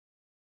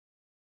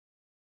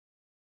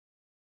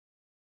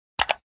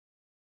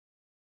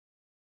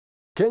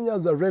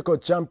Kenya's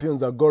record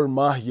champions Gor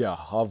Mahia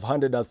have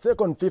handed a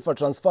second FIFA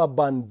transfer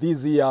ban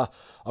this year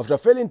after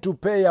failing to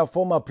pay a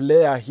former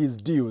player his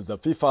dues.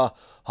 FIFA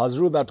has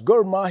ruled that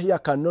Gor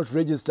Mahia cannot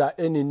register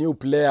any new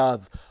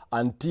players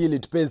until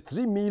it pays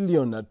 $3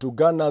 million to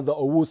Ghana's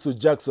Owusu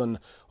Jackson.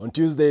 On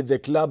Tuesday, the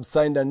club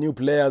signed new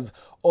players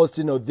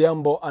Austin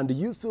Odhiambo and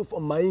Yusuf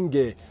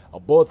Mainge,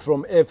 both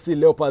from FC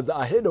Leopards,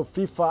 ahead of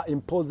FIFA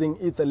imposing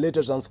its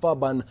latest transfer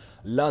ban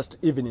last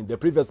evening. The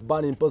previous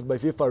ban imposed by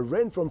FIFA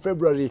ran from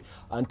February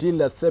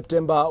until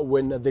September,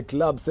 when the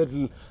club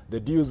settled the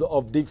dues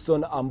of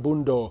Dixon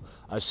Ambundo,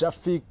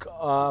 Shafik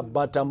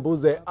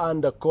Batambuze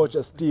and coach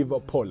Steve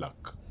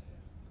Pollack.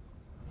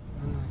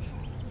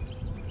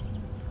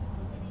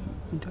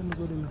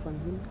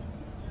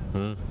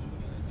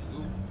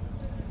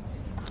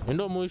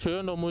 Ndo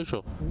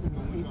mwisho.